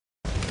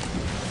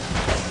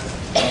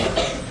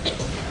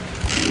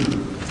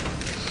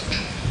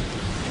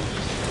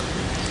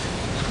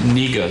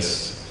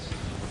Negus.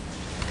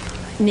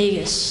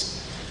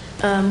 Negus.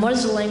 What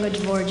is the language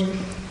of origin?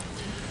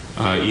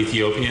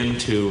 Ethiopian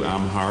to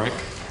Amharic.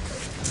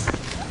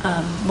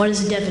 What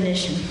is the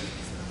definition?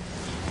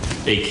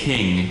 A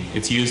king.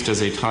 It's used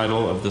as a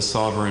title of the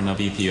sovereign of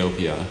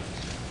Ethiopia.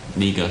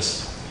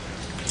 Negus.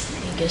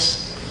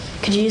 Negus.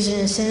 Could you use it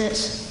in a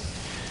sentence?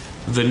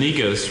 The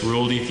Negus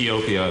ruled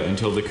Ethiopia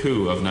until the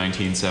coup of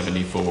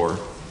 1974.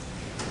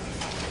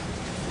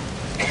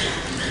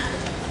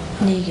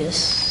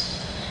 Negus.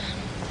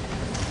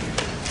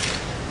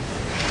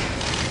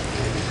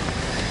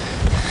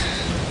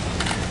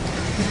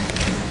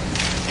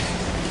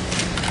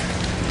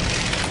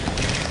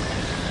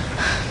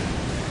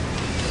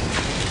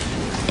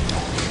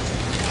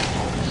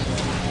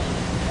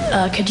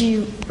 Could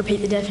you repeat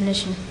the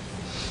definition?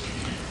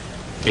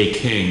 A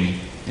king.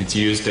 It's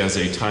used as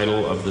a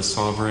title of the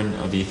sovereign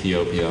of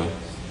Ethiopia.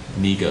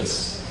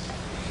 Negus.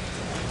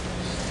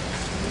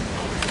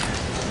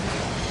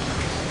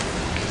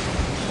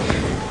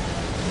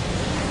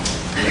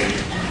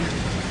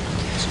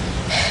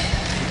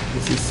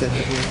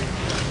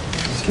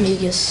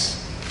 Negus.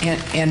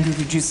 Andrew,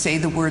 would you say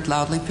the word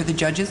loudly for the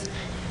judges?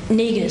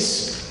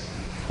 Negus.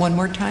 One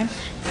more time.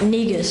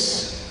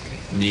 Negus.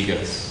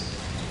 Negus.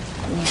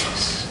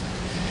 Negus.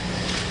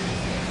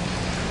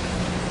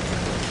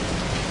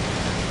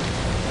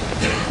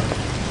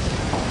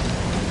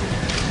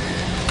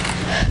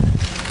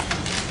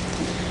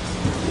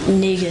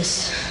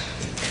 Negus.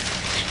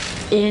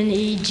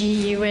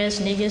 Negus.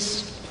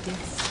 Negus.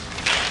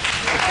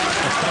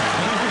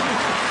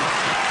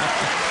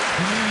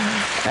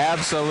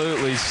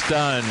 Absolutely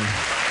stunned,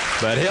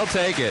 but he'll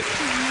take it.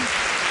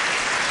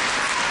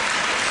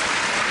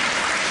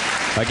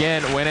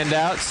 Again, when in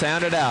doubt,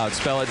 sound it out.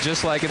 Spell it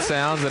just like it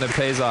sounds, and it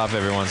pays off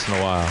every once in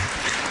a while.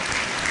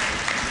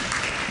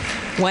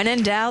 When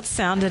in doubt,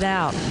 sound it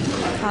out.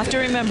 I'll have to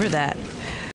remember that.